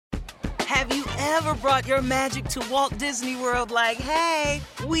ever brought your magic to Walt Disney World like, hey,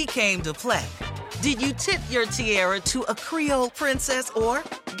 we came to play? Did you tip your tiara to a Creole princess or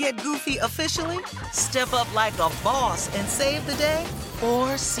get goofy officially? Step up like a boss and save the day?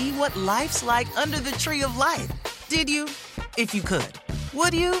 Or see what life's like under the tree of life? Did you? If you could.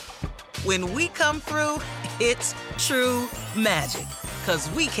 Would you? When we come through, it's true magic.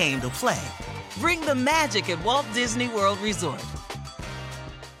 'Cause we came to play. Bring the magic at Walt Disney World Resort.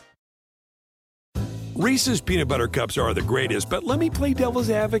 Reese's peanut butter cups are the greatest, but let me play devil's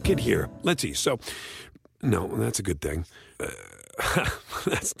advocate here. Let's see. So, no, that's a good thing.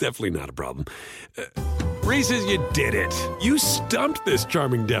 That's definitely not a problem. Reese's, you did it. You stumped this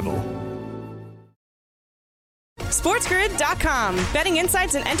charming devil. SportsGrid.com. Betting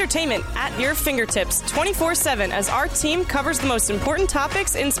insights and entertainment at your fingertips 24/7 as our team covers the most important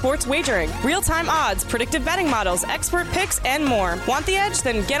topics in sports wagering. Real-time odds, predictive betting models, expert picks, and more. Want the edge?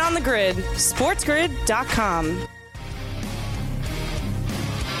 Then get on the grid. SportsGrid.com.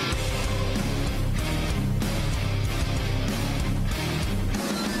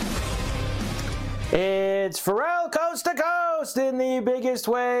 It's Ferrall Coast to Coast in the biggest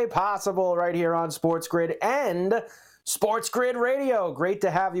way possible right here on Sports Grid and Sports Grid Radio. Great to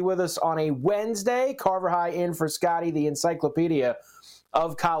have you with us on a Wednesday. Carver High in for Scotty, the encyclopedia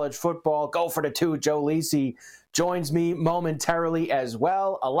of college football. Go for the two. Joe Lisi joins me momentarily as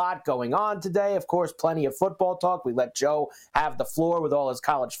well. A lot going on today. Of course, plenty of football talk. We let Joe have the floor with all his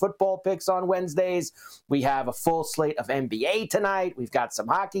college football picks on Wednesdays. We have a full slate of NBA tonight. We've got some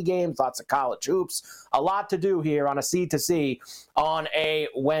hockey games, lots of college hoops. A lot to do here on a C2C on a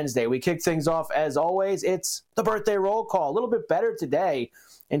Wednesday. We kick things off, as always. It's the birthday roll call. A little bit better today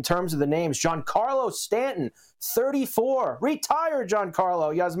in terms of the names. Giancarlo Stanton, 34. Retired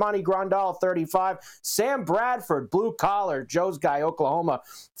Giancarlo. Yasmani Grandal, 35. Sam Bradford, blue collar. Joe's guy, Oklahoma,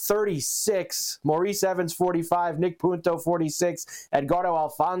 36. Maurice Evans, 45. Nick Punto, 46. Edgardo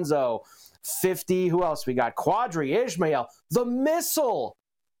Alfonso, 50. Who else we got? Quadri Ishmael, the missile,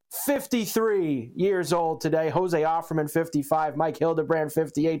 53 years old today. Jose Offerman, 55. Mike Hildebrand,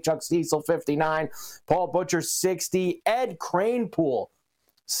 58. Chuck Cecil, 59. Paul Butcher, 60. Ed Cranepool,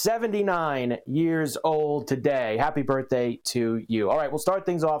 79 years old today. Happy birthday to you. All right, we'll start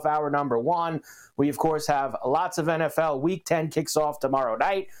things off hour number one. We, of course, have lots of NFL. Week 10 kicks off tomorrow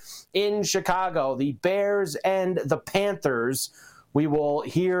night in Chicago. The Bears and the Panthers. We will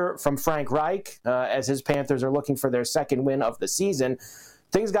hear from Frank Reich as his Panthers are looking for their second win of the season.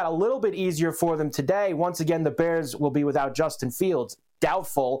 Things got a little bit easier for them today. Once again, the Bears will be without Justin Fields.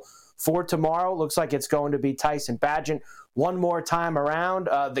 Doubtful for tomorrow. Looks like it's going to be Tyson Bagent one more time around.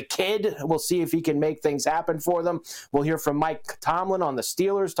 The kid, we'll see if he can make things happen for them. We'll hear from Mike Tomlin on the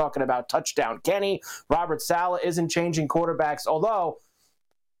Steelers talking about touchdown Kenny. Robert Saleh isn't changing quarterbacks, although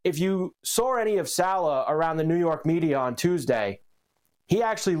if you saw any of Saleh around the New York media on Tuesday, he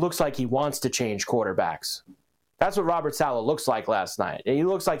actually looks like he wants to change quarterbacks. That's what Robert Saleh looks like last night. He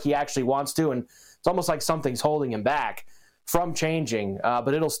looks like he actually wants to, and it's almost like something's holding him back from changing,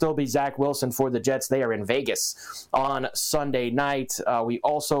 but it'll still be Zach Wilson for the Jets. They are in Vegas on Sunday night. We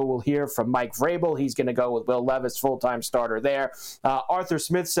also will hear from Mike Vrabel. He's going to go with Will Levis, full-time starter there. Arthur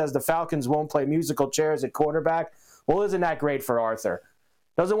Smith says the Falcons won't play musical chairs at quarterback. Well, isn't that great for Arthur?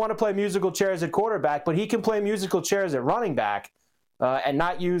 Doesn't want to play musical chairs at quarterback, but he can play musical chairs at running back and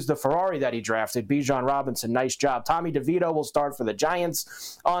not use the Ferrari that he drafted. Bijan Robinson, nice job. Tommy DeVito will start for the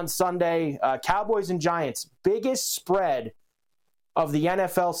Giants on Sunday. Cowboys and Giants, biggest spread of the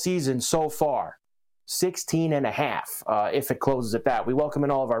NFL season so far, 16.5, if it closes at that. We welcome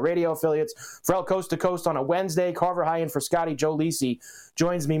in all of our radio affiliates. Ferrall Coast to Coast on a Wednesday. Carver High in for Scotty. Joe Lisi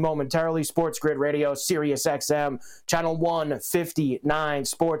joins me momentarily. Sports Grid Radio, Sirius XM, Channel 159,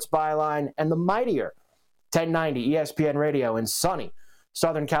 Sports Byline, and the mightier 1090 ESPN Radio in sunny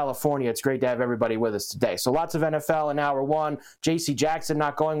Southern California. It's great to have everybody with us today. So lots of NFL in hour one. J.C. Jackson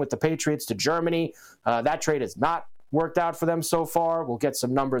not going with the Patriots to Germany. That trade has not worked out for them so far. We'll get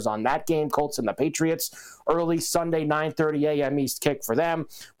some numbers on that game, Colts and the Patriots. Early Sunday, 9:30 a.m. East kick for them.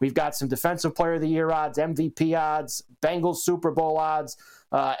 We've got some Defensive Player of the Year odds, MVP odds, Bengals Super Bowl odds,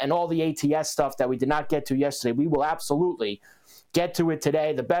 and all the ATS stuff that we did not get to yesterday. We will absolutely get to it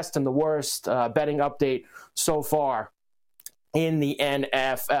today. The best and the worst betting update so far in the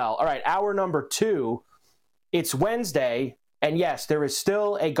NFL. All right, hour number two. It's Wednesday. And yes, there is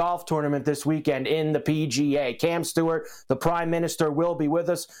still a golf tournament this weekend in the PGA. Cam Stewart, the Prime Minister, will be with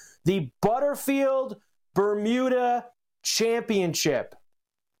us. The Butterfield Bermuda Championship.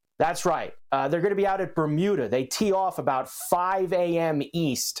 That's right. They're going to be out at Bermuda. They tee off about 5 a.m.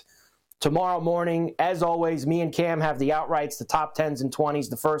 East tomorrow morning. As always, me and Cam have the outrights, the top 10s and 20s,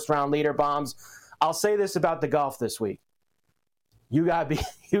 the first-round leader bombs. I'll say this about the golf this week. You gotta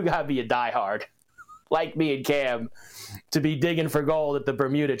be a diehard, like me and Cam, to be digging for gold at the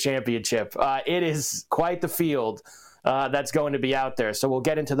Bermuda Championship. It is quite the field that's going to be out there. So we'll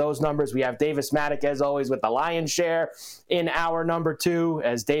get into those numbers. We have Davis Maddock, as always, with the lion's share in hour number 2,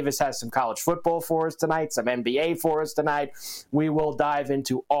 as Davis has some college football for us tonight, some NBA for us tonight. We will dive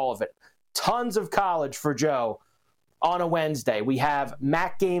into all of it. Tons of college for Joe on a Wednesday. We have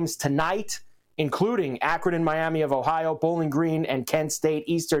MAC games tonight, including Akron and Miami of Ohio, Bowling Green and Kent State.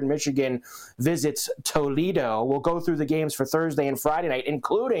 Eastern Michigan visits Toledo. We'll go through the games for Thursday and Friday night,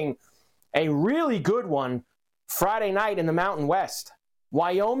 including a really good one Friday night in the Mountain West.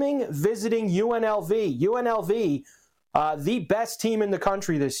 Wyoming visiting UNLV. UNLV, the best team in the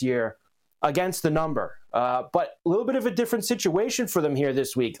country this year against the number. But a little bit of a different situation for them here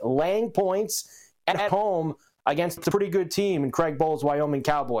this week. Laying points at home against a pretty good team in Craig Bowles' Wyoming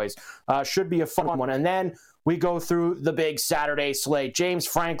Cowboys. Should be a fun one. And then we go through the big Saturday slate. James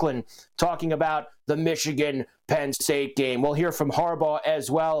Franklin talking about the Michigan-Penn State game. We'll hear from Harbaugh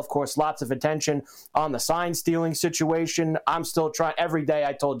as well. Of course, lots of attention on the sign-stealing situation. I'm still trying. Every day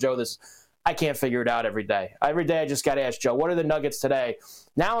I told Joe this. I can't figure it out every day. Every day I just got to ask Joe, what are the Nuggets today?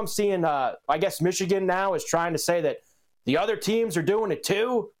 Now I'm seeing, I guess Michigan now is trying to say that the other teams are doing it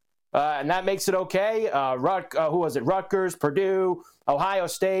too. And that makes it okay. Who was it? Rutgers, Purdue, Ohio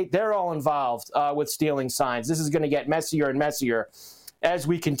State. They're all involved with stealing signs. This is going to get messier and messier as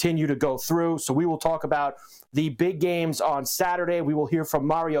we continue to go through. So we will talk about the big games on Saturday. We will hear from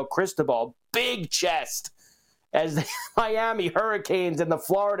Mario Cristobal. Big chest as the Miami Hurricanes and the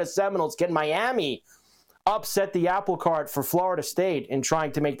Florida Seminoles. Can Miami upset the apple cart for Florida State in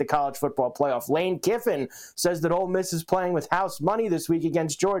trying to make the college football playoff? Lane Kiffin says that Ole Miss is playing with house money this week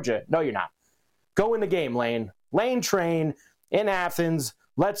against Georgia. No, you're not. Go in the game, Lane. Lane train in Athens.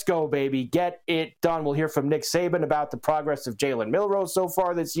 Let's go, baby. Get it done. We'll hear from Nick Saban about the progress of Jalen Milroe so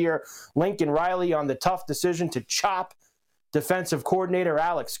far this year. Lincoln Riley on the tough decision to chop defensive coordinator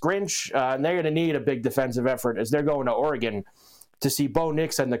Alex Grinch. And they're going to need a big defensive effort as they're going to Oregon to see Bo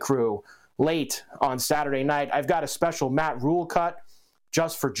Nix and the crew late on Saturday night. I've got a special Matt Rule cut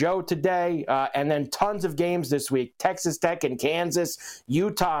just for Joe today, and then tons of games this week. Texas Tech and Kansas,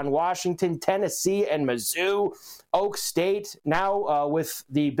 Utah and Washington, Tennessee and Mizzou, Oak State, now with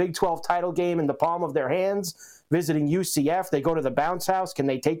the Big 12 title game in the palm of their hands, visiting UCF. They go to the bounce house. Can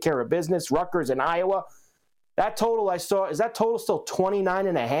they take care of business? Rutgers and Iowa. That total I saw, is that total still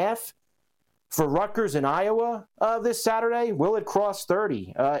 29.5 for Rutgers and Iowa this Saturday? Will it cross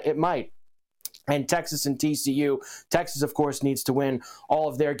 30? It might. And Texas and TCU. Texas, of course, needs to win all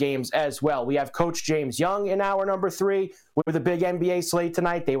of their games as well. We have Coach James Young in hour number 3 with a big NBA slate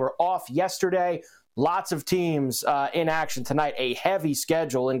tonight. They were off yesterday. Lots of teams in action tonight. A heavy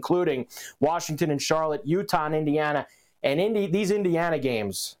schedule, including Washington and Charlotte, Utah and Indiana. And these Indiana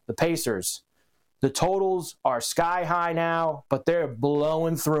games, the Pacers, the totals are sky high now, but they're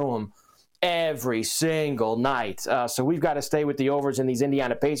blowing through them every single night. So we've got to stay with the overs in these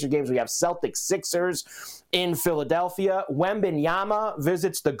Indiana Pacer games. We have Celtics Sixers in Philadelphia. Wembanyama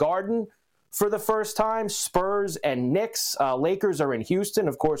visits the Garden for the first time. Spurs and Knicks. Lakers are in Houston,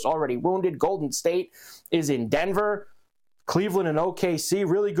 of course, already wounded. Golden State is in Denver. Cleveland and OKC,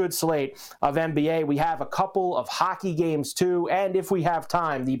 really good slate of NBA. We have a couple of hockey games too, and if we have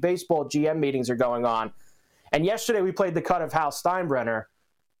time, the baseball GM meetings are going on. And yesterday we played the cut of Hal Steinbrenner,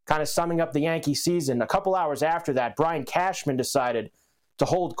 kind of summing up the Yankee season. A couple hours after that, Brian Cashman decided to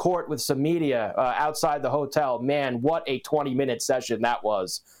hold court with some media outside the hotel. Man, what a 20-minute session that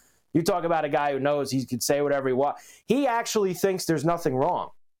was. You talk about a guy who knows he could say whatever he wants. He actually thinks there's nothing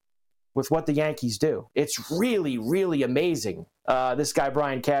wrong with what the Yankees do. It's really, really amazing, this guy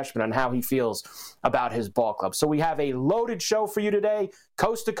Brian Cashman, and how he feels about his ball club. So we have a loaded show for you today,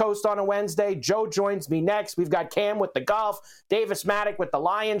 coast to coast on a Wednesday. Joe joins me next. We've got Cam with the golf, Davis Maddock with the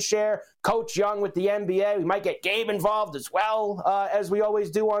lion's share, Coach Young with the NBA. We might get Gabe involved as well, as we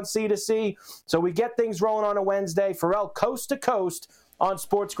always do on C2C. So we get things rolling on a Wednesday. Ferrall, coast to coast on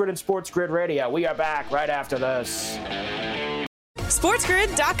Sports Grid and Sports Grid Radio. We are back right after this.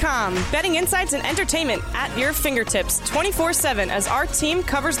 SportsGrid.com. Betting insights and entertainment at your fingertips 24/7 as our team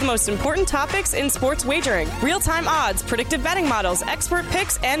covers the most important topics in sports wagering. Real-time odds, predictive betting models, expert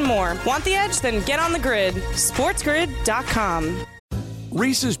picks, and more. Want the edge? Then get on the grid. SportsGrid.com.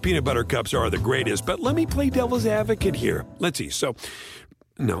 Reese's peanut butter cups are the greatest, but let me play devil's advocate here. Let's see. So,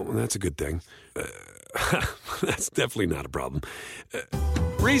 no, that's a good thing. That's definitely not a problem.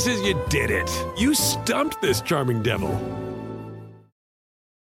 Reese's, you did it. You stumped this charming devil.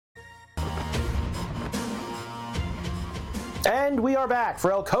 And we are back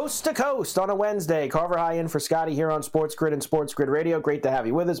for El Coast to Coast on a Wednesday. Carver High in for Scotty here on Sports Grid and Sports Grid Radio. Great to have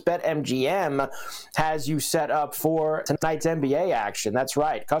you with us. BetMGM has you set up for tonight's NBA action. That's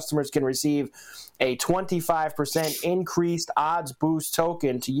right. Customers can receive a 25% increased odds boost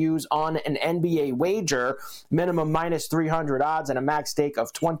token to use on an NBA wager. Minimum minus 300 odds and a max stake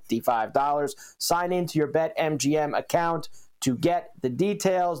of $25. Sign into your BetMGM account to get the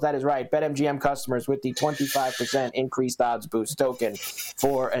details. That is right. BetMGM customers with the 25% increased odds boost token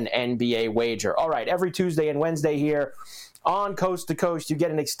for an NBA wager. All right, every Tuesday and Wednesday here on Coast to Coast, you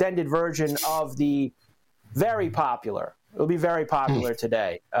get an extended version of the very popular, it'll be very popular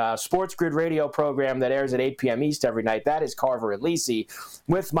today, Sports Grid radio program that airs at 8 p.m. East every night. That is Carver and Lisi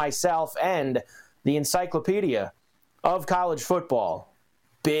with myself and the encyclopedia of college football.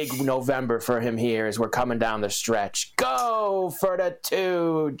 Big November for him here as we're coming down the stretch. Go for the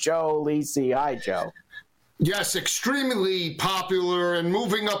two, Joe Lisi. Hi, Joe. Yes, extremely popular and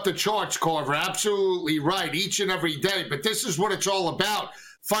moving up the charts, Carver. Absolutely right, each and every day. But this is what it's all about.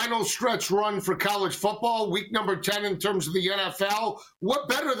 Final stretch run for college football, week number 10 in terms of the NFL. What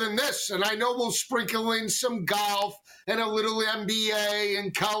better than this? And I know we'll sprinkle in some golf and a little NBA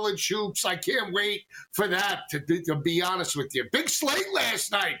and college hoops. I can't wait for that, to be honest with you. Big slate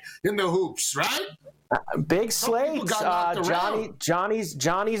last night in the hoops, right? Big slates.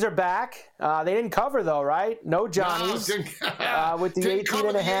 Johnnies are back. They didn't cover, though, right? No Johnnies with the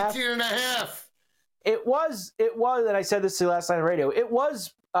 18.5. It was, and I said this to you last night on the radio, it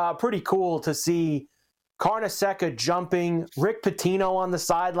was pretty cool to see Carnesecca jumping, Rick Pitino on the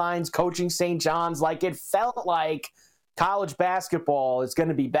sidelines, coaching St. John's. Like, it felt like college basketball is going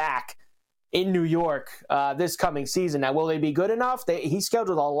to be back in New York this coming season. Now, will they be good enough? He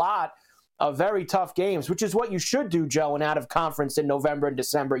scheduled a lot of very tough games, which is what you should do, Joe, and out of conference in November and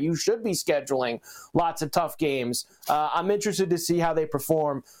December. You should be scheduling lots of tough games. I'm interested to see how they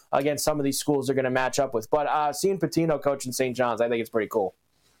perform against some of these schools they're going to match up with. But seeing Pitino coaching St. John's, I think it's pretty cool.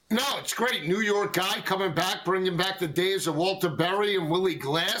 No, it's great. New York guy coming back, bringing back the days of Walter Berry and Willie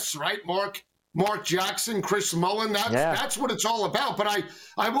Glass, right? Mark Jackson, Chris Mullen. That's what it's all about. But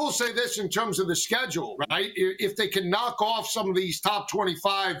I will say this in terms of the schedule, right? If they can knock off some of these top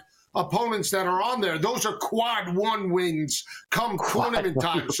 25 opponents that are on there, those are quad one wins come tournament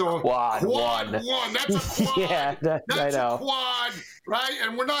time. So quad one. That's a quad. Yeah, that's a quad, right?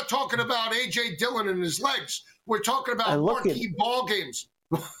 And we're not talking about A.J. Dillon and his legs. We're talking about marquee ball games.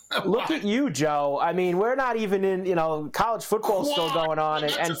 Look at you, Joe. I mean, we're not even in, college football still going on.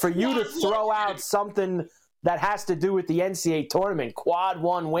 And for you to throw out something that has to do with the NCAA tournament, quad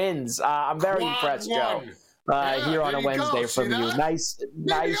one wins. I'm very impressed, Joe. Here on a Wednesday from you. Nice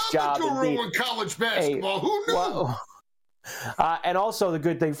job indeed. In college basketball. Hey, who knew? Well, and also the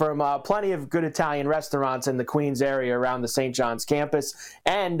good thing for him, plenty of good Italian restaurants in the Queens area around the St. John's campus.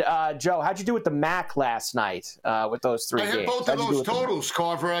 And, Joe, how'd you do with the MAC last night with those three games? I had both of those totals,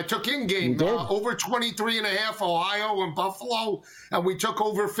 Carver. I took in-game over 23.5 Ohio and Buffalo, and we took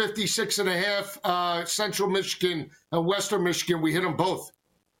over 56.5 Central Michigan and Western Michigan. We hit them both.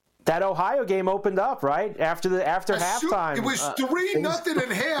 That Ohio game opened up, right? After halftime. It was 3-0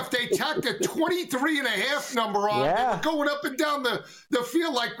 at half. They tacked a 23.5 number on. Yeah. They were going up and down the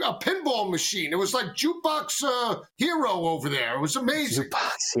field like a pinball machine. It was like Jukebox Hero over there. It was amazing.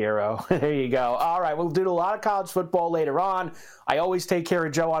 Jukebox Hero. There you go. All right, we'll do a lot of college football later on. I always take care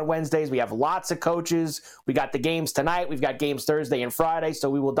of Joe on Wednesdays. We have lots of coaches. We got the games tonight. We've got games Thursday and Friday, so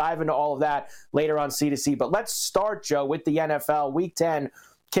we will dive into all of that later on C2C. But let's start, Joe, with the NFL. Week 10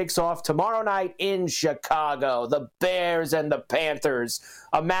 kicks off tomorrow night in Chicago. The Bears and the Panthers,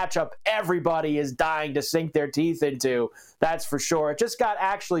 a matchup everybody is dying to sink their teeth into. That's for sure. It just got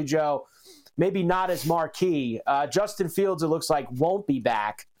actually, Joe, maybe not as marquee. Justin Fields, it looks like, won't be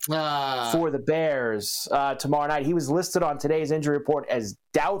back for the Bears tomorrow night. He was listed on today's injury report as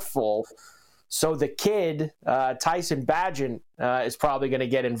doubtful. So the kid, Tyson Bagent, is probably going to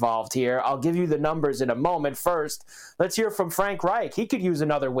get involved here. I'll give you the numbers in a moment. First, let's hear from Frank Reich. He could use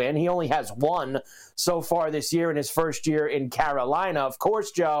another win. He only has one so far this year in his first year in Carolina. Of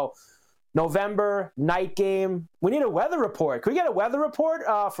course, Joe, November, night game. We need a weather report. Can we get a weather report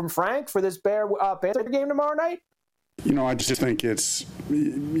from Frank for this Panther game tomorrow night? I just think it's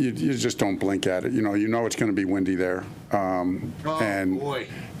you just don't blink at it. You know it's going to be windy there. Boy.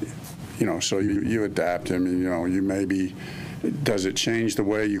 So you adapt him. You maybe does it change the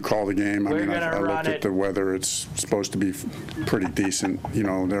way you call the game? I looked at the weather. It's supposed to be pretty decent.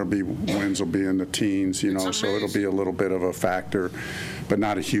 There'll be winds will be in the teens. So it'll be a little bit of a factor, but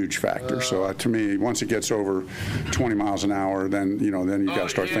not a huge factor. So to me, once it gets over 20 miles an hour, then you got to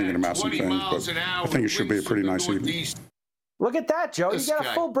start thinking about some things. But I think it should be a pretty nice evening. Look at that, Joe. You got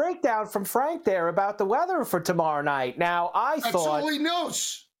a full breakdown from Frank there about the weather for tomorrow night. Now, That's all he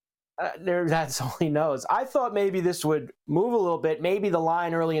knows. That's all he knows. I thought maybe this would move a little bit. Maybe the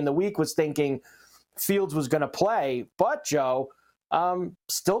line early in the week was thinking Fields was going to play. But, Joe,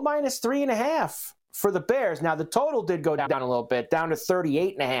 still minus 3.5 for the Bears. Now, the total did go down a little bit, down to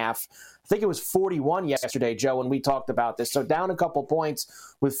 38.5. I think it was 41 yesterday, Joe, when we talked about this. So down a couple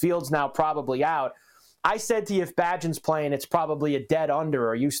points with Fields now probably out. I said to you, if Badgin's playing, it's probably a dead under.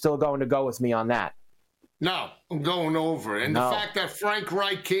 Are you still going to go with me on that? No, I'm going over. And the fact that Frank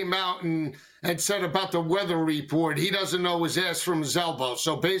Reich came out and said about the weather report, he doesn't know his ass from his elbow.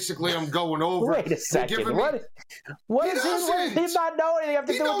 So basically, I'm going over. Wait a second. What is he not know anything have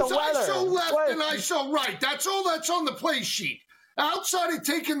to do with the weather? I saw left and I saw right. That's all that's on the play sheet. Outside of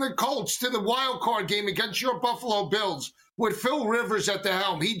taking the Colts to the wild card game against your Buffalo Bills with Phil Rivers at the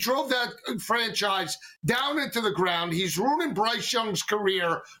helm, he drove that franchise down into the ground. He's ruining Bryce Young's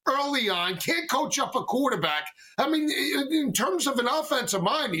career early on. Can't coach up a quarterback. I mean, in terms of an offensive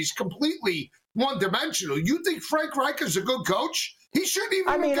mind, he's completely one-dimensional. You think Frank Reich is a good coach? He shouldn't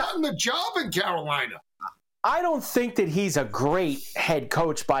even have gotten the job in Carolina. I don't think that he's a great head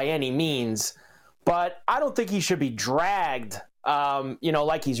coach by any means, but I don't think he should be dragged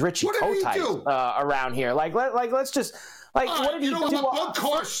like he's Richie Kotite around here. Let's just what did he do? Bud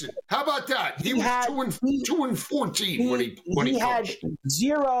Carson. How about that? He was 2-14 when he had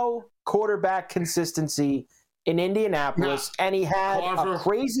zero quarterback consistency in Indianapolis, and he had a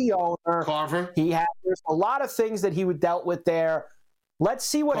crazy owner. Carver. There's a lot of things that he dealt with there. Let's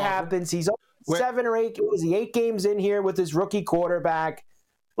see what happens. He's 7 or 8. Was he 8 games in here with his rookie quarterback?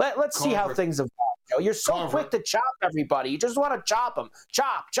 Let's see how things evolve. You're so quick to chop everybody. You just want to chop them.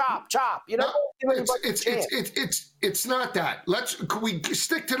 Chop. You know, it's not that. Can we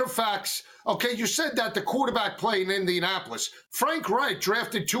stick to the facts? Okay, you said that the quarterback play in Indianapolis. Frank Reich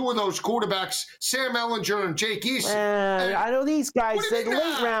drafted 2 of those quarterbacks, Sam Ehlinger and Jake Eason. I know these guys said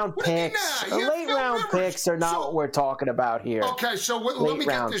late-round picks. Late-round picks are not what we're talking about here. Okay, so let me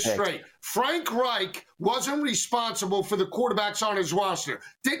get this straight. Frank Reich wasn't responsible for the quarterbacks on his roster.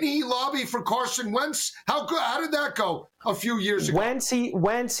 Didn't he lobby for Carson Wentz? How did that go a few years ago?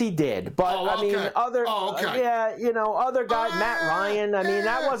 Wentz he did, but other guys, Matt Ryan.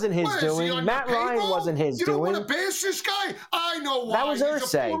 That wasn't his doing. Matt Ryan wasn't his doing. You don't want to bash this guy? I know why. That was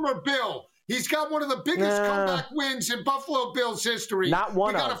He's a former Bill. He's got one of the biggest comeback wins in Buffalo Bills history. Not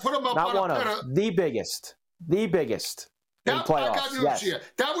one of. Put him up not on one of. The biggest. In playoffs. I got news to you.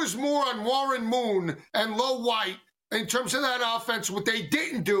 That was more on Warren Moon and Low White in terms of that offense, what they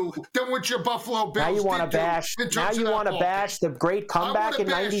didn't do, than what your Buffalo Bills Now you want to bash. Now you want to bash the great comeback in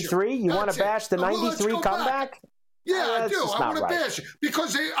 '93. You want to bash the '93 comeback? Yeah, I do. I want to bash it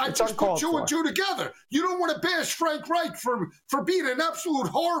because I just put 2 and 2 together. You don't want to bash Frank Reich for being an absolute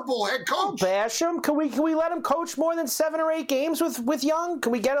horrible head coach. Don't bash him. Can we let him coach more than 7 or 8 games with Young?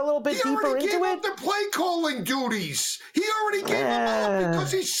 Can we get a little bit deeper into it? He already gave up the play calling duties. He already gave them up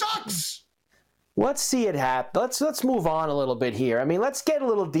because he sucks. Let's see it happen. Let's move on a little bit here. Let's get a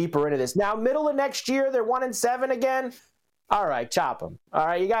little deeper into this. Now, middle of next year, they're 1-7 again. All right, chop them. All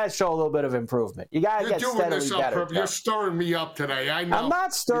right, you guys show a little bit of improvement. You guys get steadily better. You're stirring me up today. I know. I'm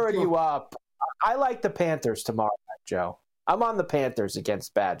not stirring you up. I like the Panthers tomorrow night, Joe. I'm on the Panthers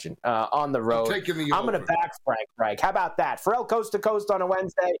against Badgin on the road. I'm going to back Frank Reich. How about that? Ferrall Coast to Coast on a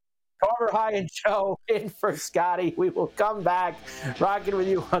Wednesday. Carver and Joe in for Scotty. We will come back rocking with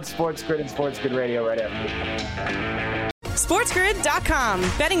you on Sports Grid and Sports Grid Radio right after. SportsGrid.com.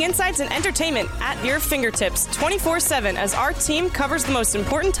 Betting insights and entertainment at your fingertips 24/7 as our team covers the most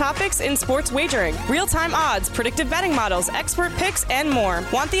important topics in sports wagering. Real-time odds, predictive betting models, expert picks, and more.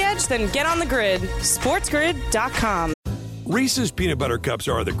 Want the edge? Then get on the grid. SportsGrid.com. Reese's Peanut Butter Cups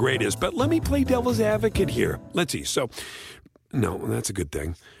are the greatest, but let me play devil's advocate here. Let's see. So, no, that's a good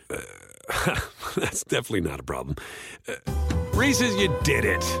thing. That's definitely not a problem. Reese's, you did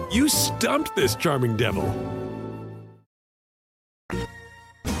it. You stumped this charming devil.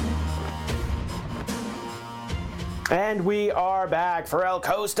 And we are back. Ferrall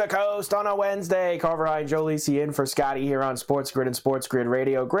Coast to Coast on a Wednesday. Carver and Joe in for Scotty here on Sports Grid and Sports Grid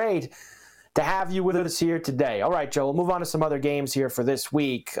Radio. Great to have you with us here today. All right, Joe, we'll move on to some other games here for this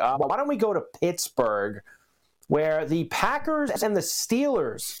week. Why don't we go to Pittsburgh, where the Packers and the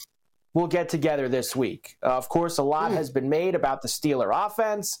Steelers will get together this week. Of course, a lot has been made about the Steeler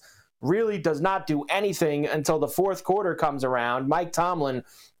offense. really does not do anything until the fourth quarter comes around. Mike Tomlin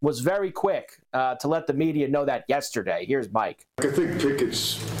was very quick to let the media know that yesterday. Here's Mike. I think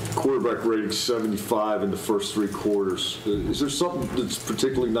Pickett's quarterback rating 75 in the first three quarters. Is there something that's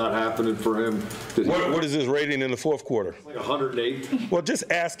particularly not happening for him? What is his rating in the fourth quarter? Like 108. Well,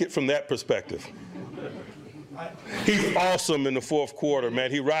 just ask it from that perspective. He's awesome in the fourth quarter,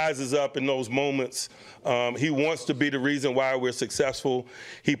 man. He rises up in those moments. He wants to be the reason why we're successful.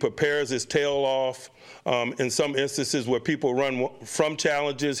 He prepares his tail off. In some instances where people run from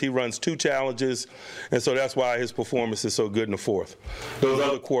challenges, he runs two challenges. And so that's why his performance is so good in the fourth. Those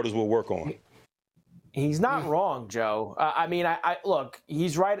other quarters we'll work on. He's not wrong, Joe. Look,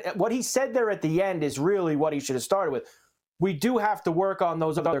 he's right. What he said there at the end is really what he should have started with. We do have to work on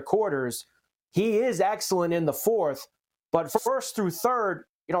those other quarters. He is excellent in the fourth, but first through third,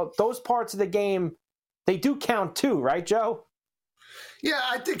 those parts of the game, they do count too, right, Joe? Yeah,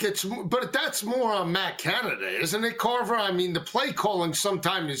 I think but that's more on Matt Canada, isn't it, Carver? I mean, the play calling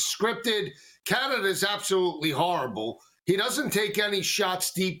sometimes is scripted. Canada's absolutely horrible. He doesn't take any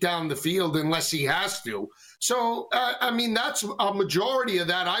shots deep down the field unless he has to. So, that's a majority of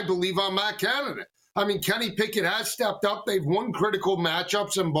that, I believe, on Matt Canada. I mean, Kenny Pickett has stepped up. They've won critical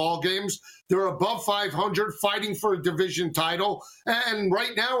matchups and ball games. They're above 500, fighting for a division title, and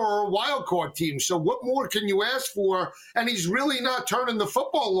right now are a wild card team. So what more can you ask for? And he's really not turning the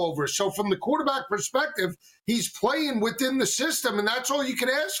football over. So from the quarterback perspective, he's playing within the system, and that's all you can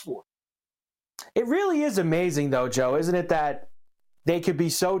ask for. It really is amazing, though, Joe, isn't it, that they could be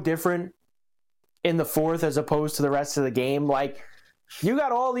so different in the fourth as opposed to the rest of the game? Like, you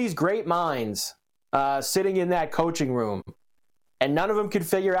got all these great minds sitting in that coaching room, and none of them could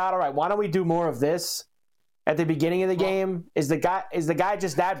figure out, all right, why don't we do more of this at the beginning of the game? Is the guy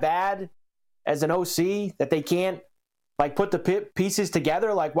just that bad as an OC that they can't put the pieces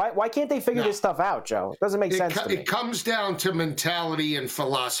together? Why can't they figure this stuff out, Joe? It doesn't make sense to me. It comes down to mentality and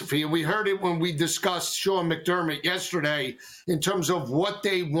philosophy, and we heard it when we discussed Sean McDermott yesterday in terms of what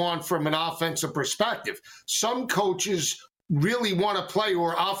they want from an offensive perspective. Some coaches really want to play,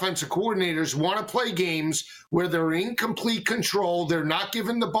 or offensive coordinators want to play games where they're in complete control. They're not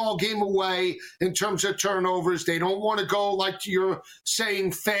giving the ball game away in terms of turnovers. They don't want to go, like you're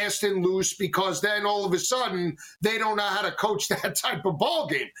saying, fast and loose, because then all of a sudden they don't know how to coach that type of ball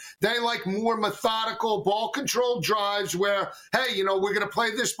game. They like more methodical ball control drives where, hey, we're going to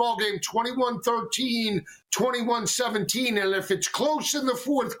play this ball game 21-13, 21-17, and if it's close in the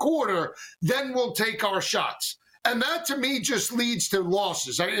fourth quarter, then we'll take our shots. And that, to me, just leads to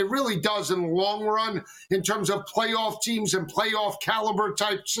losses. It really does in the long run in terms of playoff teams and playoff caliber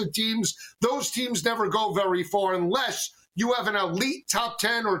types of teams. Those teams never go very far unless you have an elite top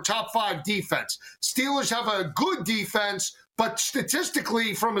 10 or top 5 defense. Steelers have a good defense, but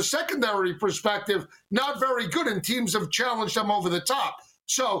statistically, from a secondary perspective, not very good, and teams have challenged them over the top.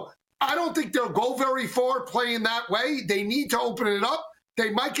 So I don't think they'll go very far playing that way. They need to open it up. They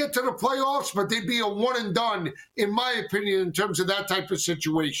might get to the playoffs, but they'd be a one and done, in my opinion, in terms of that type of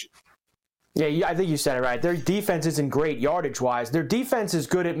situation. Yeah, I think you said it right. Their defense isn't great yardage-wise. Their defense is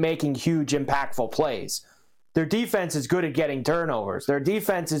good at making huge, impactful plays. Their defense is good at getting turnovers. Their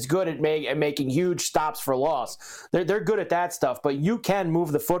defense is good at making huge stops for loss. They're good at that stuff, but you can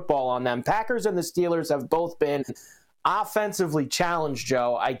move the football on them. Packers and the Steelers have both been offensively challenged,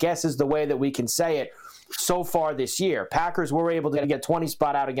 Joe, I guess is the way that we can say it, so far this year. Packers were able to get 20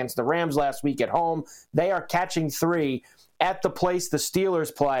 spot out against the Rams last week at home. They are catching 3 at the place the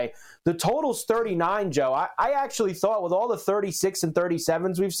Steelers play. The total's 39, Joe. I actually thought with all the 36 and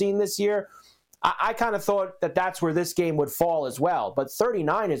 37s we've seen this year, I kind of thought that that's where this game would fall as well. But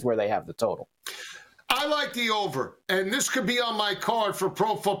 39 is where they have the total. I like the over, and this could be on my card for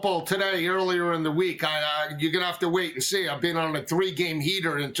Pro Football Today earlier in the week. You're going to have to wait and see. I've been on a 3-game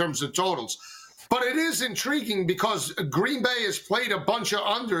heater in terms of totals. But it is intriguing because Green Bay has played a bunch of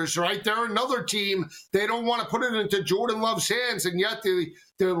unders, right? They're another team. They don't want to put it into Jordan Love's hands, and yet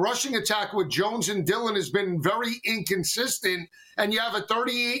the rushing attack with Jones and Dillon has been very inconsistent, and you have a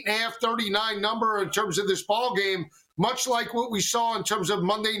 38.5, 39 number in terms of this ball game, much like what we saw in terms of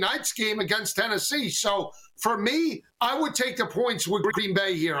Monday night's game against Tennessee. So for me, I would take the points with Green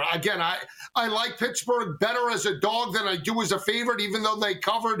Bay here. Again, I like Pittsburgh better as a dog than I do as a favorite, even though they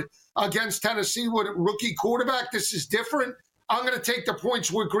covered against Tennessee with a rookie quarterback. This is different. I'm going to take the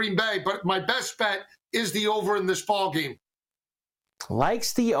points with Green Bay, but my best bet is the over in this ball game.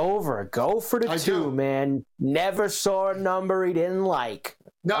 Likes the over. Go for the 2, man. Never saw a number he didn't like.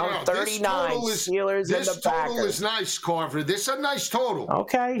 No. 39. Steelers and the Packers. This total is nice, Carver. This is a nice total.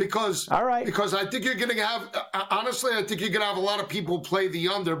 Okay. All right. Because I think you're going to have, honestly, I think you're going to have a lot of people play the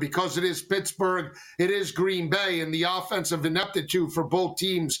under because it is Pittsburgh, it is Green Bay, and the offensive ineptitude for both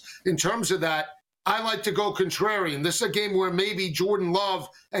teams in terms of that. I like to go contrarian. This is a game where maybe Jordan Love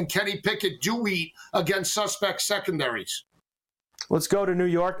and Kenny Pickett do eat against suspect secondaries. Let's go to New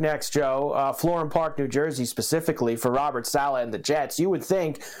York next, Joe. Florham Park, New Jersey, specifically for Robert Saleh and the Jets. You would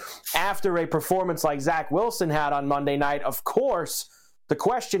think after a performance like Zach Wilson had on Monday night, of course, the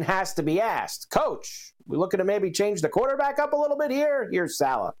question has to be asked. Coach, we looking to maybe change the quarterback up a little bit here? Here's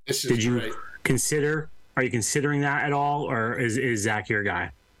Saleh. Are you considering that at all, or is Zach your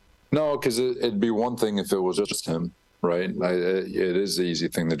guy? No, because it'd be one thing if it was just him. Right. It is the easy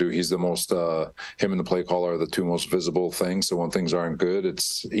thing to do. He's the most, him and the play caller are the two most visible things. So when things aren't good,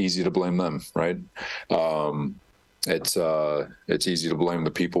 it's easy to blame them. Right. It's easy to blame the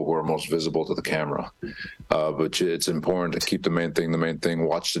people who are most visible to the camera. But it's important to keep the main thing,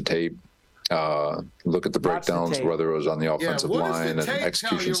 watch the tape, look at the breakdowns, whether it was on the offensive line and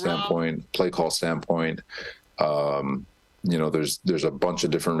execution standpoint, play call standpoint. There's a bunch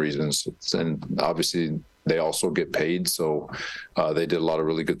of different reasons. And obviously, they also get paid, so they did a lot of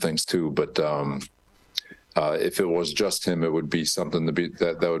really good things too. But if it was just him, it would be something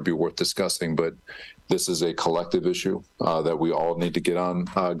that would be worth discussing. But this is a collective issue that we all need to get on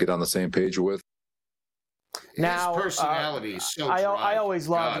the same page with. Now, his personality is so dry. I always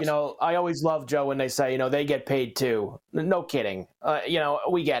love, I always love Joe when they say, they get paid too. No kidding.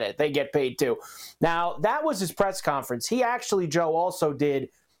 We get it. They get paid too. Now, that was his press conference. He actually, Joe, also did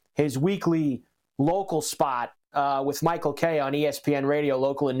his weekly local spot with Michael Kay on ESPN Radio,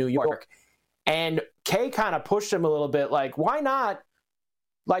 local in New York. And Kay kind of pushed him a little bit, like, why not,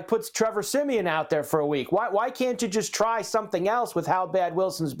 put Trevor Siemian out there for a week? Why can't you just try something else with how bad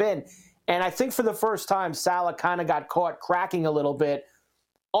Wilson's been? And I think for the first time, Saleh kind of got caught cracking a little bit,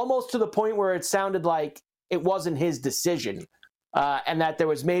 almost to the point where it sounded like it wasn't his decision, and that there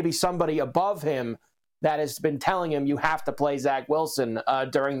was maybe somebody above him that has been telling him you have to play Zach Wilson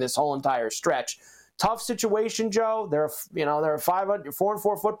during this whole entire stretch. Tough situation, Joe. They're a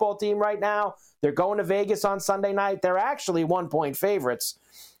 4-4 football team right now. They're going to Vegas on Sunday night. They're actually 1-point favorites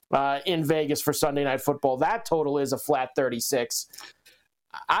in Vegas for Sunday Night Football. That total is a flat 36.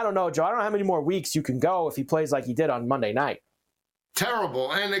 I don't know, Joe. I don't know how many more weeks you can go if he plays like he did on Monday night.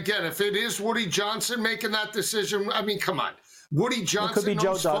 Terrible. And again, if it is Woody Johnson making that decision, I mean, come on. Woody Johnson could be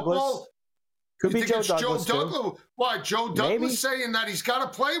Joe Douglas. Football? Could be Joe Douglas. Why, Joe Douglas Maybe. Saying that he's got to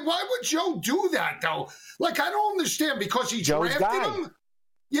play? Why would Joe do that, though? I don't understand, because he Joe's drafted guy. him?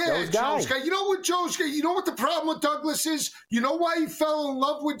 Yeah, Joe's guy. You know what Joe's guy? You know what the problem with Douglas is? You know why he fell in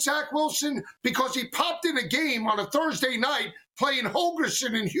love with Zach Wilson? Because he popped in a game on a Thursday night playing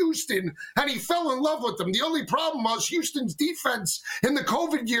Holgerson in Houston, and he fell in love with them. The only problem was Houston's defense in the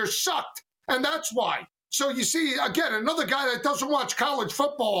COVID year sucked, and that's why. So you see, again, another guy that doesn't watch college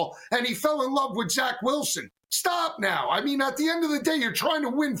football, and he fell in love with Zach Wilson. Stop now. I mean, at the end of the day, you're trying to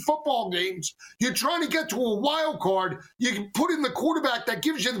win football games. You're trying to get to a wild card. You can put in the quarterback that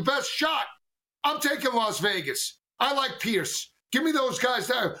gives you the best shot. I'm taking Las Vegas. I like Pierce. Give me those guys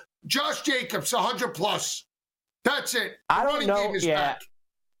there. Josh Jacobs, 100+. That's it. I don't know. Game is back.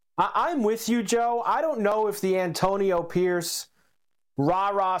 I'm with you, Joe. I don't know if the Antonio Pierce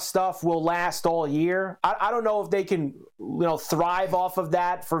rah-rah stuff will last all year. I don't know if they can, thrive off of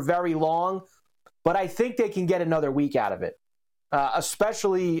that for very long, but I think they can get another week out of it,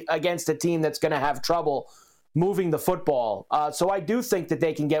 especially against a team that's going to have trouble moving the football. So I do think that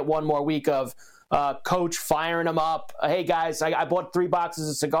they can get one more week of coach firing them up. Hey, guys, I bought 3 boxes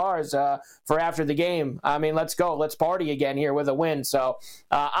of cigars for after the game. I mean, let's go. Let's party again here with a win. So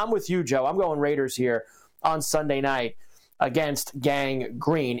I'm with you, Joe. I'm going Raiders here on Sunday night against Gang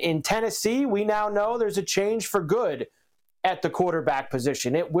Green. In Tennessee, we now know there's a change for good at the quarterback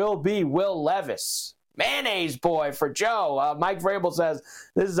position. It will be Will Levis. Mayonnaise boy for Joe. Mike Vrabel says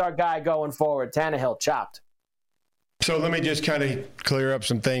this is our guy going forward. Tannehill chopped. So let me just kind of clear up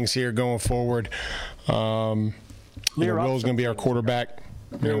some things here going forward. Will's going to be our quarterback.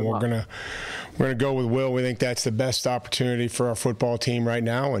 We're going to go with Will. We think that's the best opportunity for our football team right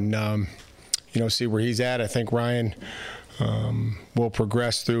now, and see where he's at. I think Ryan will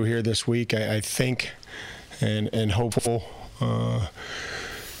progress through here this week. I think, and hopeful,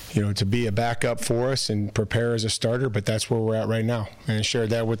 to be a backup for us and prepare as a starter. But that's where we're at right now. And shared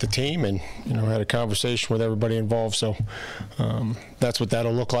that with the team, and had a conversation with everybody involved. So that's what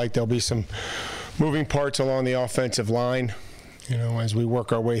that'll look like. There'll be some moving parts along the offensive line, as we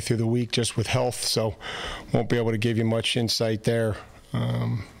work our way through the week just with health. So won't be able to give you much insight there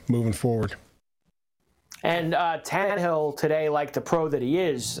moving forward. And Tannehill today, like the pro that he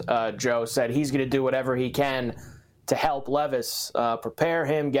is, Joe, said he's going to do whatever he can to help Levis, prepare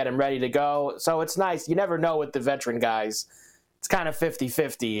him, get him ready to go. So it's nice. You never know with the veteran guys. It's kind of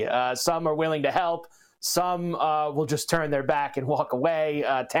 50-50. Some are willing to help. Some will just turn their back and walk away.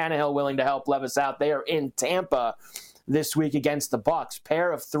 Tannehill willing to help Levis out. They are in Tampa this week against the Bucs.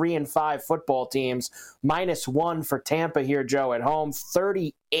 Pair of 3-5 football teams. -1 for Tampa here, Joe, at home.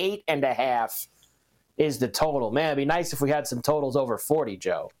 38.5 is the total. Man, it'd be nice if we had some totals over 40,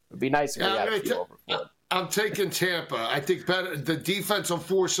 Joe. It'd be nice if we had a few over 40. I'm taking Tampa. I think the defense will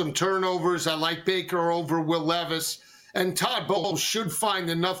force some turnovers. I like Baker over Will Levis. And Todd Bowles should find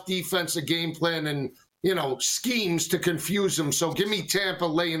enough defensive game plan and, schemes to confuse them. So give me Tampa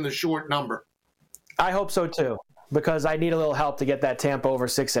laying the short number. I hope so, too, because I need a little help to get that Tampa over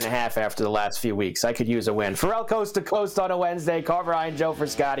 6.5 after the last few weeks. I could use a win. Ferrall Coast to Coast on a Wednesday. Carver and Joe for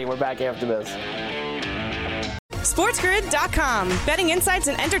Scotty. We're back after this. SportsGrid.com. Betting insights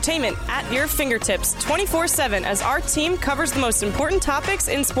and entertainment at your fingertips 24/7 as our team covers the most important topics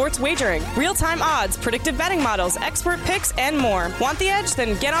in sports wagering. Real-time odds, predictive betting models, expert picks, and more. Want the edge?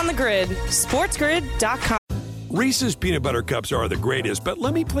 Then get on the grid. SportsGrid.com. Reese's peanut butter cups are the greatest, but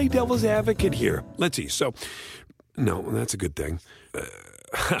let me play devil's advocate here. Let's see. So, no, that's a good thing.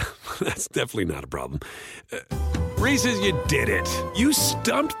 That's definitely not a problem. Reese's, you did it. You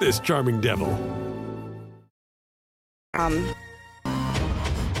stumped this charming devil.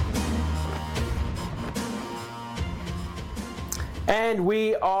 And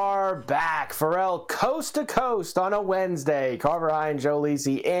we are back. Ferrall Coast to Coast on a Wednesday. Carver and Joe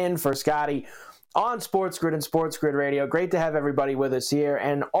Lisi in for Scotty on Sports Grid and Sports Grid Radio. Great to have everybody with us here.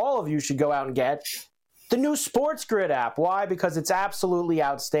 And all of you should go out and get the new Sports Grid app. Why? Because it's absolutely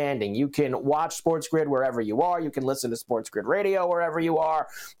outstanding. You can watch Sports Grid wherever you are. You can listen to Sports Grid Radio wherever you are.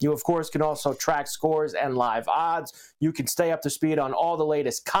 You, of course, can also track scores and live odds. You can stay up to speed on all the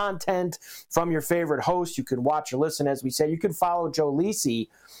latest content from your favorite hosts. You can watch or listen, as we said. You can follow Joe Lisi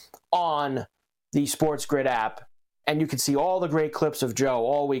on the Sports Grid app, and you can see all the great clips of Joe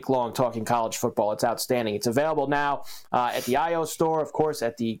all week long talking college football. It's outstanding. It's available now at the iOS store, of course,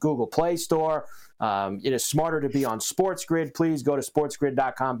 at the Google Play Store. It is smarter to be on Sports Grid. Please go to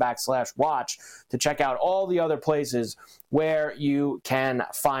sportsgrid.com/watch to check out all the other places where you can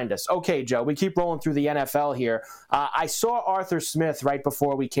find us. Okay, Joe, we keep rolling through the NFL here. I saw Arthur Smith right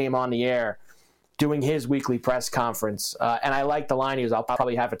before we came on the air doing his weekly press conference, and I like the line he was. I'll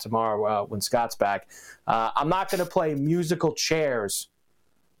probably have it tomorrow when Scott's back. I'm not going to play musical chairs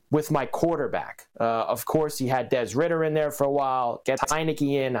with my quarterback. Of course, he had Des Ridder in there for a while. Gets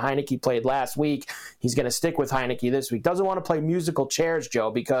Heineke in. Heineke played last week. He's going to stick with Heineke this week. Doesn't want to play musical chairs,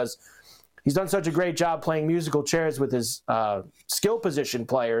 Joe, because he's done such a great job playing musical chairs with his skill position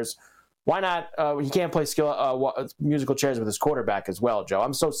players. Why not? He can't play musical chairs with his quarterback as well, Joe.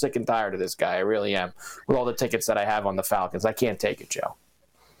 I'm so sick and tired of this guy. I really am. With all the tickets that I have on the Falcons, I can't take it, Joe.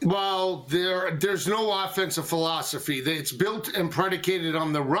 Well, there's no offensive philosophy. It's built and predicated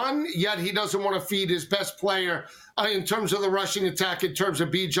on the run, yet he doesn't want to feed his best player in terms of the rushing attack, in terms of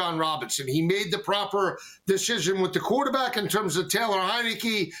Bijan Robinson. He made the proper decision with the quarterback in terms of Taylor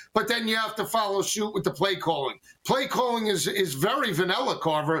Heineke, but then you have to follow suit with the play calling. Play calling is very vanilla,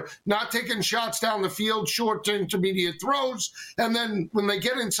 Carver, not taking shots down the field, short to intermediate throws, and then when they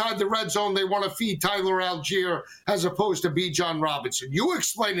get inside the red zone, they want to feed Tyler Algier as opposed to Bijan Robinson. You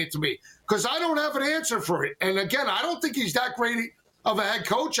explain it to me, because I don't have an answer for it. And again, I don't think he's that great of a head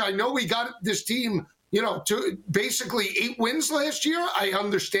coach. I know he got this team to basically 8 wins last year. I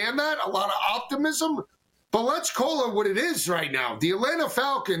understand that. A lot of optimism. But let's call it what it is right now. The Atlanta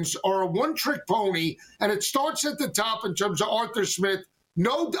Falcons are a one-trick pony, and it starts at the top in terms of Arthur Smith.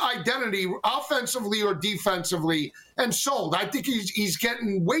 No identity offensively or defensively, and sold. I think he's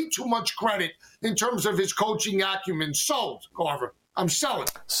getting way too much credit in terms of his coaching acumen. Sold, Carver. I'm selling.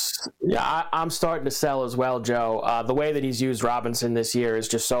 Yeah, I'm starting to sell as well, Joe. The way that he's used Robinson this year is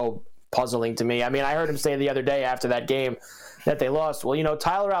just so puzzling to me. I mean, I heard him say the other day after that game that they lost, well,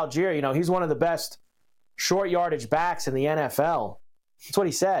 Tyler Algier, he's one of the best short yardage backs in the NFL. That's what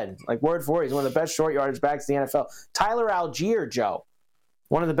he said. Like, word for it, he's one of the best short yardage backs in the NFL. Tyler Algier, Joe,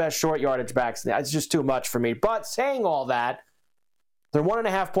 one of the best short yardage backs. It's just too much for me. But saying all that, they're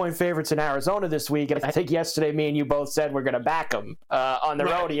 1.5-point favorites in Arizona this week, and I think yesterday me and you both said we're going to back them on the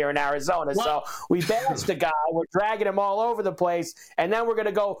road here in Arizona. So we bashed the guy, we're dragging him all over the place, and then we're going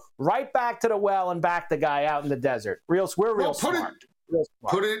to go right back to the well and back the guy out in the desert. We're real smart.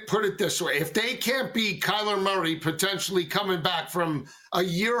 Put it this way: if they can't beat Kyler Murray potentially coming back from a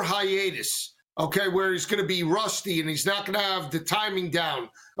year hiatus, okay, where he's going to be rusty and he's not going to have the timing down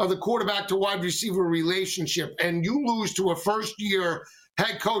of the quarterback to wide receiver relationship, and you lose to a first-year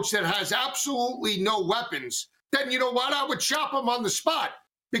head coach that has absolutely no weapons, then you know what? I would chop him on the spot,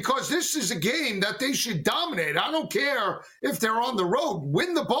 because this is a game that they should dominate. I don't care if they're on the road.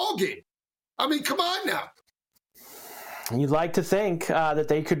 Win the ball game. I mean, come on now. You'd like to think that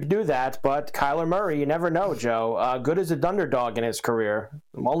they could do that, but Kyler Murray, you never know, Joe. Good as an underdog in his career.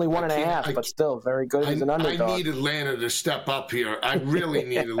 Only 1.5, but still very good as an underdog. I need Atlanta to step up here. I really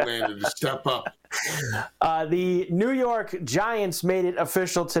need Atlanta to step up. The New York Giants made it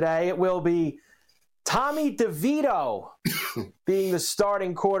official today. It will be Tommy DeVito being the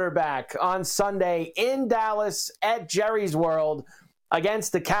starting quarterback on Sunday in Dallas at Jerry's World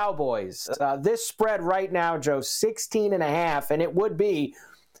against the Cowboys. This spread right now, Joe, 16.5, and it would be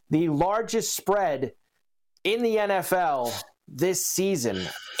the largest spread in the NFL this season.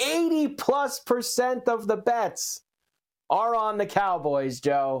 80+% of the bets are on the Cowboys,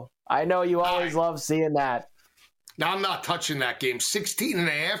 Joe. I know you always love seeing that. Now, I'm not touching that game.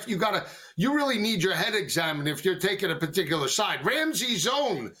 16.5, you really need your head examined if you're taking a particular side. Ramsey's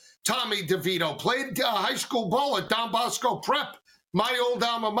own Tommy DeVito played high school ball at Don Bosco Prep, my old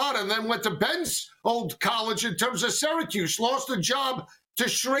alma mater, and then went to Ben's old college in terms of Syracuse. Lost a job to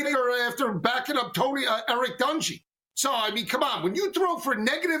Schrader after backing up Eric Dungy. So, I mean, come on. When you throw for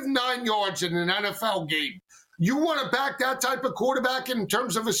 -9 yards in an NFL game, you want to back that type of quarterback in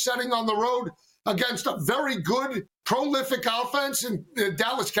terms of a setting on the road against a very good, prolific offense in the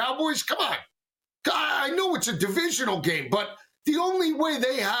Dallas Cowboys? Come on. I know it's a divisional game, but the only way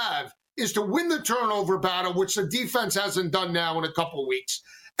they have is to win the turnover battle, which the defense hasn't done now in a couple of weeks.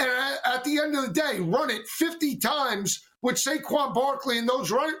 And at the end of the day, run it 50 times with Saquon Barkley and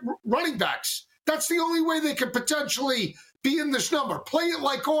those running backs. That's the only way they could potentially be in this number. Play it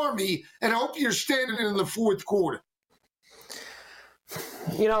like Army and hope you're standing in the fourth quarter.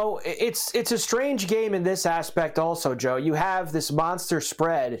 You know, it's a strange game in this aspect also, Joe. You have this monster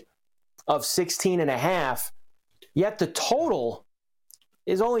spread of 16.5, yet the total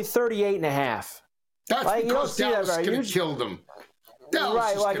is only 38.5. That's like, because Dallas is going to kill them.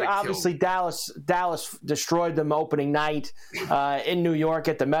 Right, like obviously Dallas destroyed them opening night in New York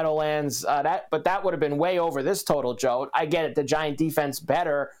at the Meadowlands. But that would have been way over this total, Joe. I get it. The Giant defense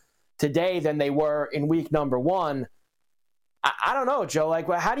better today than they were in week number 1. I don't know, Joe. Like,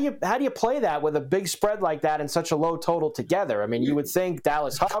 how do you play that with a big spread like that and such a low total together? I mean, you would think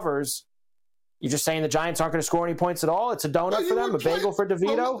Dallas hovers. You're just saying the Giants aren't going to score any points at all? It's a donut for them, a bagel for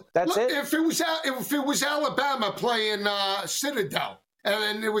DeVito? Well, that's it? If it was Alabama playing Citadel, and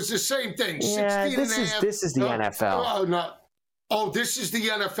then it was the same thing, yeah, 16.5. This is the NFL. Oh, no. Oh, this is the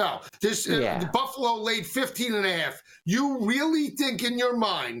NFL. The Buffalo laid 15.5. You really think in your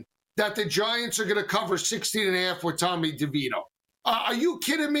mind that the Giants are going to cover 16.5 with Tommy DeVito? Are you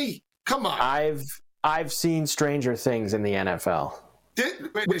kidding me? Come on. I've seen stranger things in the NFL.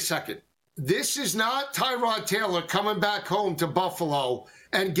 Wait a second. This is not Tyrod Taylor coming back home to Buffalo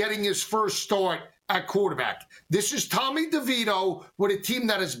and getting his first start at quarterback. This is Tommy DeVito with a team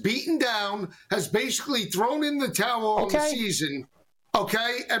that is beaten down, has basically thrown in the towel on the season.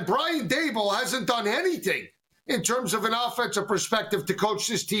 Okay? And Brian Daboll hasn't done anything in terms of an offensive perspective to coach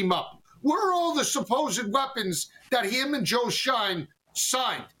this team up. Where are all the supposed weapons that him and Joe Shine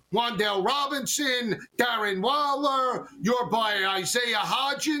signed? Wan'Dale Robinson, Darren Waller, your boy Isaiah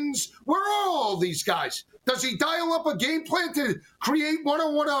Hodgins. Where are all these guys? Does he dial up a game plan to create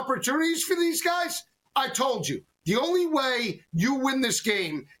one-on-one opportunities for these guys? I told you, the only way you win this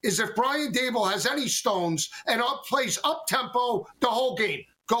game is if Brian Daboll has any stones and plays up-tempo the whole game.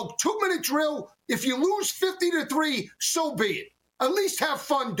 Go 2-minute drill. If you lose 50-3, so be it. At least have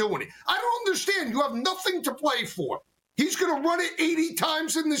fun doing it. I don't understand. You have nothing to play for. He's going to run it 80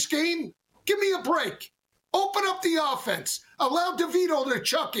 times in this game? Give me a break. Open up the offense. Allow DeVito to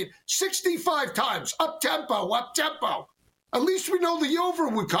chuck it 65 times. Up-tempo. At least we know the over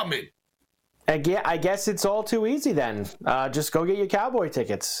would come in. I guess it's all too easy then. Just go get your Cowboy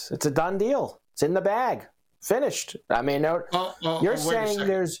tickets. It's a done deal. It's in the bag. Finished. I mean, you're saying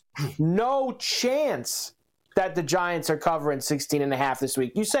there's no chance that the Giants are covering 16.5 this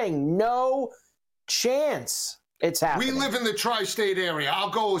week. You're saying no chance it's happening. We live in the tri-state area. I'll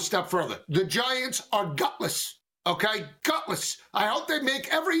go a step further. The Giants are gutless. Okay? Gutless. I hope they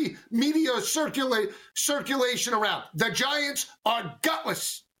make every media circulation around. The Giants are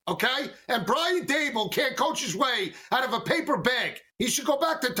gutless. Okay? And Brian Daboll can't coach his way out of a paper bag. He should go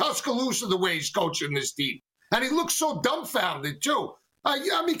back to Tuscaloosa the way he's coaching this team. And he looks so dumbfounded, too.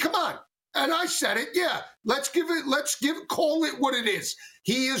 I mean, come on. And I said it, yeah. Call it what it is.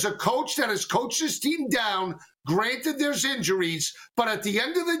 He is a coach that has coached his team down. Granted, there's injuries, but at the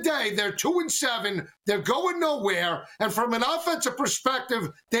end of the day, they're 2-7. They're going nowhere. And from an offensive perspective,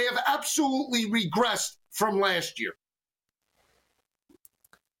 they have absolutely regressed from last year.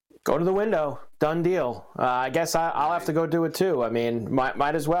 Go to the window. Done deal. I guess I'll have to go do it too. I mean,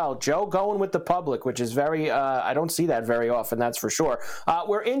 might as well. Joe going with the public, which is very, I don't see that very often, that's for sure.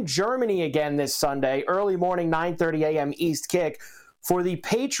 We're in Germany again this Sunday, early morning, 9:30 a.m. East kick for the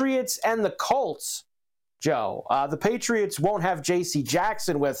Patriots and the Colts, Joe. The Patriots won't have J.C.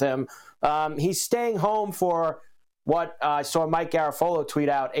 Jackson with him. He's staying home for what I saw Mike Garafolo tweet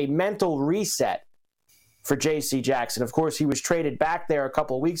out, a mental reset for J.C. Jackson. Of course, he was traded back there a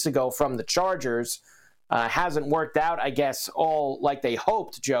couple of weeks ago from the Chargers. Hasn't worked out, I guess, all like they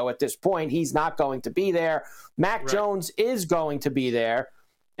hoped, Joe, at this point. He's not going to be there. Mac Jones is going to be there.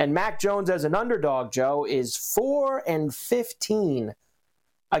 And Mac Jones as an underdog, Joe, is 4-15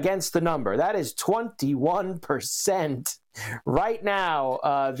 against the number. That is 21%. Right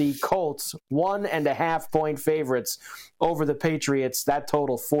now, the Colts, 1.5-point favorites over the Patriots. That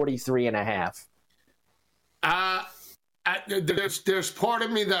total, 43.5. There's part of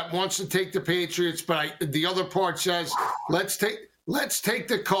me that wants to take the Patriots, but the other part says let's take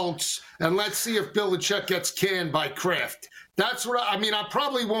the Colts and let's see if Belichick gets canned by Kraft. That's what I mean. I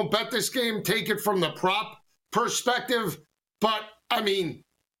probably won't bet this game. Take it from the prop perspective, but I mean,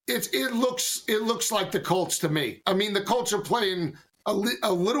 it looks like the Colts to me. I mean, the Colts are playing a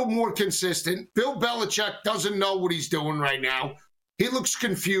little more consistent. Bill Belichick doesn't know what he's doing right now. He looks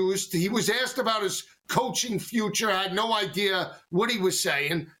confused. He was asked about his coaching future. I had no idea what he was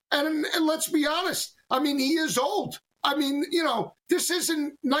saying. And let's be honest. I mean, he is old. I mean, this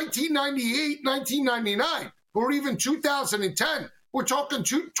isn't 1998, 1999, or even 2010. We're talking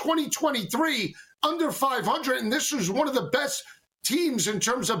 2023, under 500, and this was one of the best teams in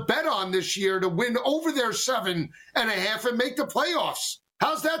terms of bet on this year to win over their 7.5 and make the playoffs.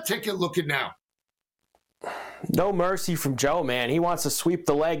 How's that ticket looking now? No mercy from Joe, man. He wants to sweep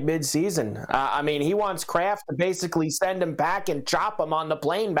the leg mid-season. I mean, he wants Kraft to basically send him back and chop him on the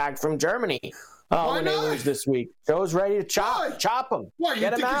plane back from Germany when they lose this week. Joe's ready to chop him. Why, you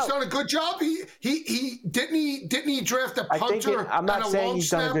think he's done a good job? He didn't draft a punter? I'm not saying he's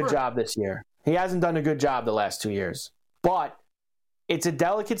done a good job this year. He hasn't done a good job the last 2 years. But it's a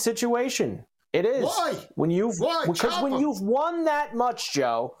delicate situation. It is. Why? Because when you've won that much,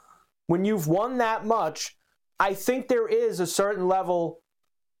 Joe, when you've won that much, I think there is a certain level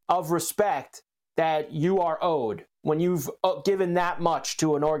of respect that you are owed when you've given that much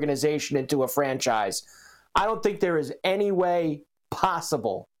to an organization and to a franchise. I don't think there is any way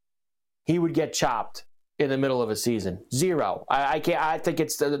possible he would get chopped in the middle of a season. Zero. I can't. I think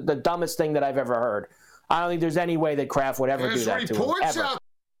it's the dumbest thing that I've ever heard. I don't think there's any way that Kraft would ever do that to him.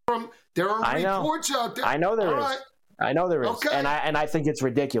 There are reports out there. I know there is. Right. I know there is. Okay. And I think it's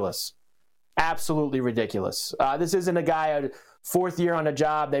ridiculous. Absolutely ridiculous. This isn't a guy, fourth year on a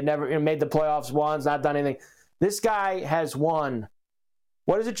job. They've never made the playoffs once, not done anything. This guy has won,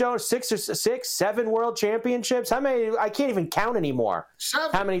 what is it, Joe? 7 world championships? How many? I can't even count anymore. 7.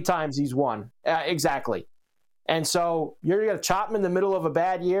 How many times he's won. Exactly. And so you're going to chop him in the middle of a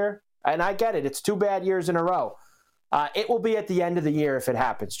bad year? And I get it. It's 2 bad years in a row. It will be at the end of the year if it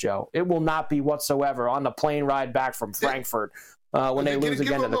happens, Joe. It will not be whatsoever on the plane ride back from Frankfurt. When they lose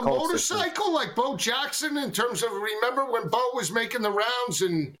again to the Colts. Motorcycle like Bo Jackson in terms of, remember when Bo was making the rounds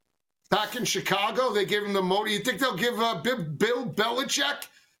and back in Chicago, they gave him the motor. You think they'll give Bill Belichick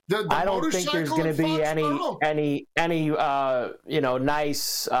the I don't motorcycle? think there's going to be any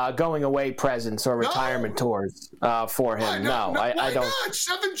nice going away presents or retirement tours for him. I don't. Not?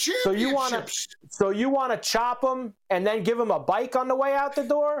 7 championships. So you want to chop him and then give him a bike on the way out the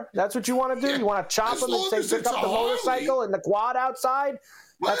door? That's what you want to do? You want to chop him and say pick up the motorcycle and the quad outside?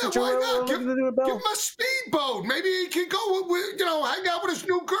 That's what you're looking to do with Bill? Give him a speedboat. Maybe he can go hang out with his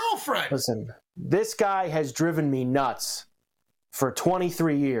new girlfriend. Listen, this guy has driven me nuts for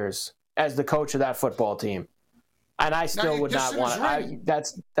 23 years as the coach of that football team. And I still would not want to.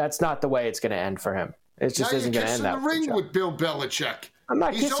 That's not the way it's going to end for him. It just isn't going to end that way. Kissing the ring with Bill Belichick. I'm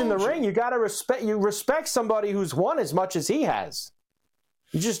not kissing the ring. You got to respect somebody who's won as much as he has.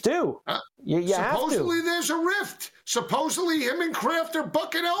 You just do. You have to. Supposedly there's a rift. Supposedly him and Kraft are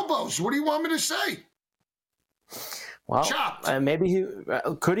bucking elbows. What do you want me to say? Well, chopped. Maybe he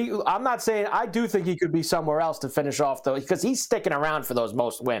could. I'm not saying. I do think he could be somewhere else to finish off though, because he's sticking around for those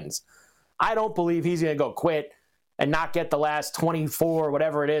most wins. I don't believe he's going to go quit and not get the last 24,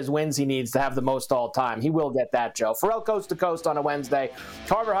 whatever it is, wins he needs to have the most all time. He will get that, Joe. Ferrall Coast to Coast on a Wednesday.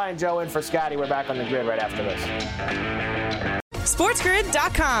 Carver and Joe in for Scotty. We're back on the grid right after this.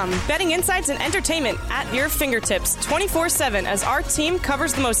 SportsGrid.com. Betting insights and entertainment at your fingertips 24/7 as our team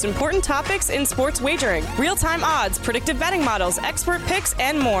covers the most important topics in sports wagering. Real-time odds, predictive betting models, expert picks,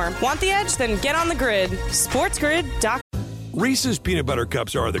 and more. Want the edge? Then get on the grid. SportsGrid.com. Reese's Peanut Butter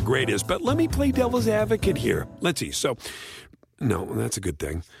Cups are the greatest, but let me play devil's advocate here. Let's see. So, no, that's a good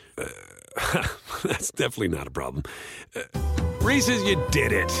thing. That's definitely not a problem. Reese's, you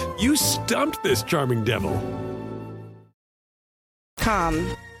did it. You stumped this charming devil.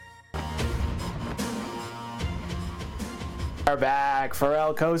 We're back.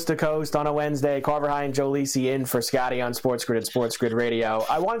 Ferrall Coast to Coast on a Wednesday. Carver and Joe Lisi in for Scotty on Sports Grid and Sports Grid Radio.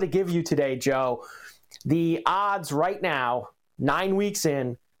 I wanted to give you today, Joe, the odds right now, 9 weeks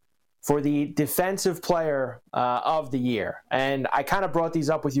in, for the defensive player of the year. And I kind of brought these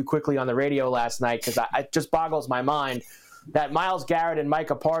up with you quickly on the radio last night because it just boggles my mind that Myles Garrett and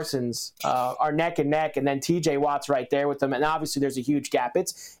Micah Parsons are neck and neck, and then TJ Watt's right there with them. And obviously there's a huge gap.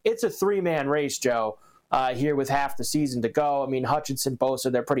 It's a three-man race, Joe, here with half the season to go. I mean, Hutchinson,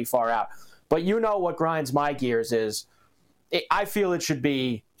 Bosa, they're pretty far out. But you know what grinds my gears is I feel it should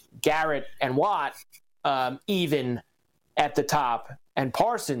be Garrett and Watt even at the top, and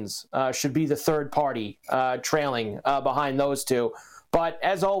Parsons should be the third party trailing behind those two. But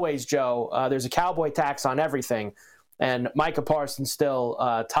as always, Joe, there's a cowboy tax on everything, and Micah Parsons still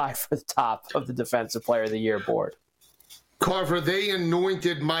tied for the top of the Defensive Player of the Year board. Carver, they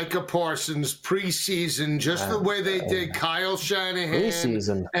anointed Micah Parsons preseason just the way they did Kyle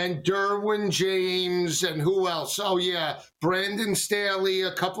Shanahan and Derwin James and who else? Oh, yeah, Brandon Staley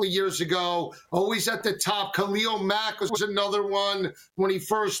a couple of years ago, always at the top. Khalil Mack was another one when he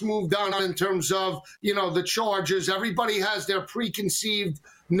first moved on in terms of, the Chargers. Everybody has their preconceived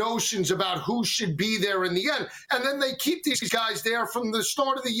notions about who should be there in the end. And then they keep these guys there from the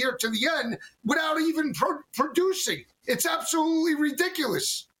start of the year to the end without even producing. It's absolutely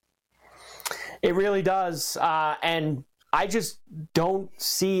ridiculous. It really does. And I just don't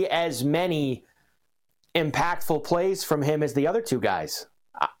see as many impactful plays from him as the other two guys.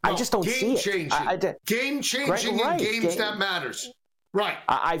 I just don't see it. Game-changing in games that matters. Right.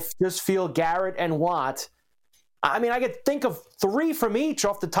 I just feel Garrett and Watt. I mean, I could think of three from each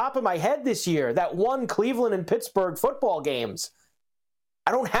off the top of my head this year that won Cleveland and Pittsburgh football games.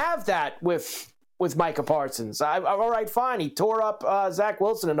 I don't have that with Micah Parsons. All right, fine. He tore up Zach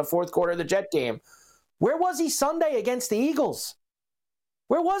Wilson in the fourth quarter of the Jet game. Where was he Sunday against the Eagles?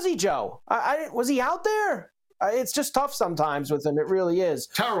 Where was he, Joe? Was he out there? It's just tough sometimes with him. It really is.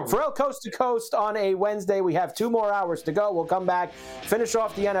 Terrible. Ferrall Coast to Coast on a Wednesday. We have 2 more hours to go. We'll come back, finish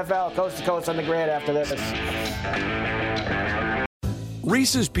off the NFL Coast to Coast on the grid after this.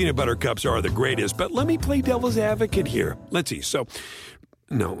 Reese's Peanut Butter Cups are the greatest, but let me play devil's advocate here. Let's see. So,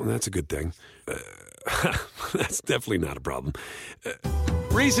 no, that's a good thing. That's definitely not a problem.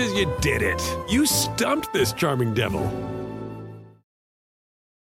 Reese's, you did it. You stumped this charming devil.